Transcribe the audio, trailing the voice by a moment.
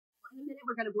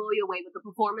we're going to blow you away with a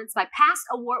performance by past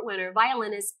award winner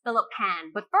violinist Philip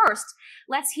Pan. But first,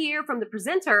 let's hear from the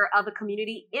presenter of the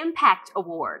Community Impact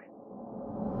Award.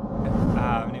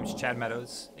 My name is Chad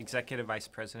Meadows, Executive Vice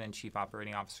President and Chief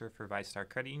Operating Officer for VyStar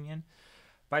Credit Union.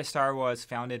 VyStar was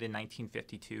founded in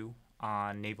 1952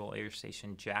 on Naval Air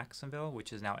Station Jacksonville,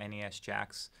 which is now NAS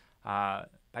Jax,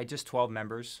 by just 12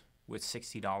 members with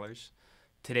 $60.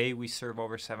 Today, we serve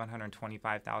over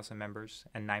 725,000 members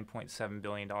and $9.7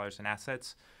 billion in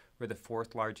assets. We're the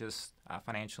fourth largest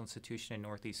financial institution in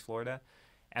Northeast Florida.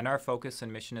 And our focus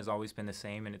and mission has always been the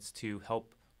same, and it's to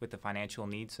help with the financial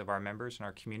needs of our members and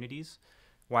our communities,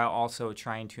 while also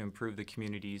trying to improve the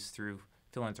communities through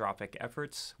philanthropic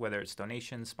efforts, whether it's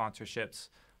donations, sponsorships.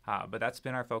 But that's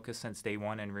been our focus since day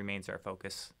one and remains our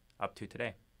focus up to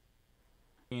today.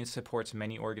 The union supports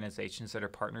many organizations that are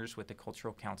partners with the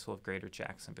Cultural Council of Greater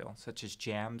Jacksonville, such as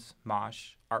JAMS,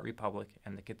 MOSH, Art Republic,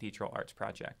 and the Cathedral Arts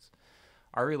Projects.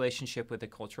 Our relationship with the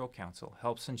Cultural Council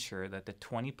helps ensure that the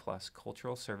 20-plus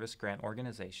cultural service grant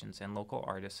organizations and local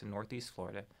artists in Northeast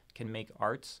Florida can make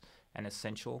arts an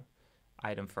essential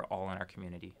item for all in our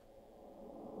community.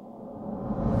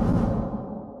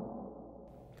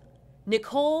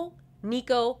 Nicole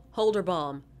Nico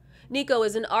Holderbaum. Nico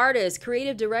is an artist,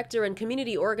 creative director, and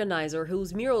community organizer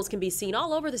whose murals can be seen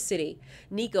all over the city.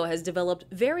 Nico has developed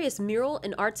various mural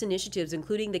and arts initiatives,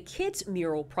 including the Kids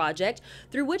Mural Project,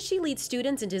 through which she leads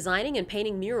students in designing and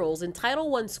painting murals in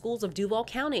Title I schools of Duval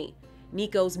County.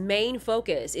 Nico's main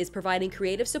focus is providing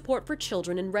creative support for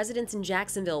children and residents in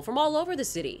Jacksonville from all over the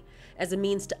city as a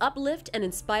means to uplift and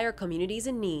inspire communities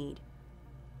in need.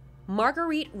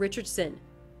 Marguerite Richardson.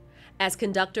 As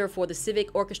conductor for the Civic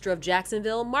Orchestra of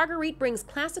Jacksonville, Marguerite brings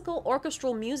classical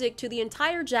orchestral music to the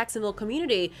entire Jacksonville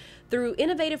community through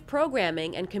innovative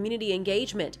programming and community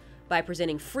engagement by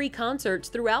presenting free concerts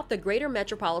throughout the greater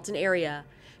metropolitan area.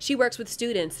 She works with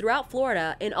students throughout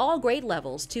Florida in all grade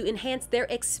levels to enhance their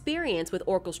experience with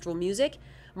orchestral music.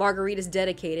 Marguerite is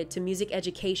dedicated to music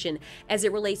education as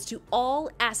it relates to all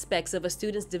aspects of a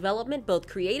student's development, both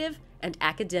creative and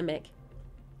academic.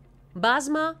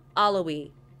 Basma Alawi.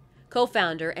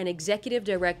 Co-founder and executive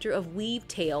director of Weave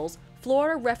Tales,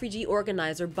 Florida refugee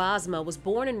organizer Basma was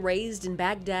born and raised in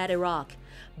Baghdad, Iraq.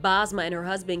 Basma and her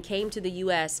husband came to the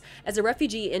U.S. as a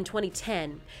refugee in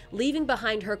 2010, leaving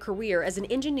behind her career as an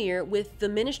engineer with the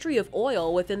Ministry of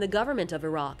Oil within the government of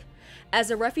Iraq. As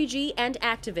a refugee and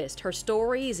activist, her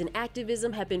stories and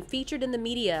activism have been featured in the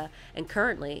media, and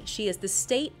currently she is the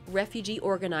state refugee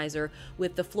organizer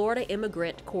with the Florida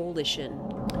Immigrant Coalition.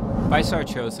 VyStar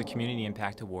chose the Community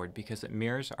Impact Award because it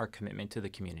mirrors our commitment to the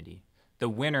community. The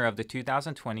winner of the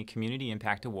 2020 Community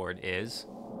Impact Award is...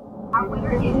 Our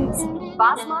winner is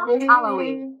Basma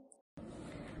Alawi.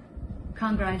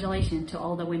 Congratulations to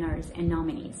all the winners and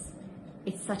nominees.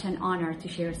 It's such an honor to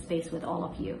share space with all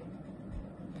of you.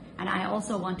 And I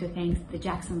also want to thank the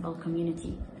Jacksonville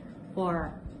community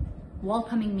for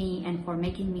welcoming me and for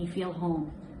making me feel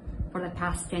home for the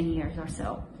past 10 years or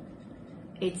so.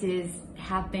 It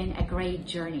have been a great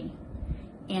journey.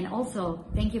 And also,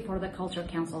 thank you for the Cultural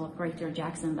Council of Greater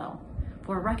Jacksonville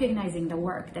for recognizing the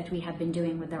work that we have been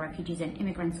doing with the refugees and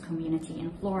immigrants community in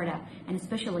Florida, and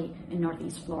especially in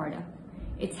Northeast Florida.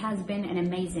 It has been an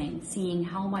amazing seeing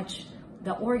how much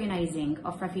the organizing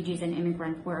of refugees and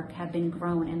immigrant work have been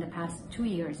grown in the past 2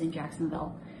 years in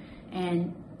Jacksonville,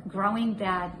 and growing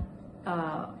that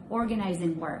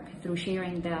organizing work through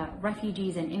sharing the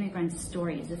refugees and immigrant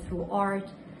stories through art,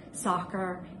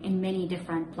 soccer, and many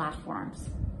different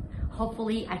platforms.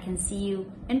 Hopefully I can see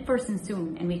you in person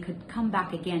soon and we could come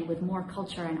back again with more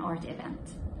culture and art event.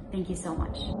 Thank you so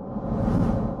much.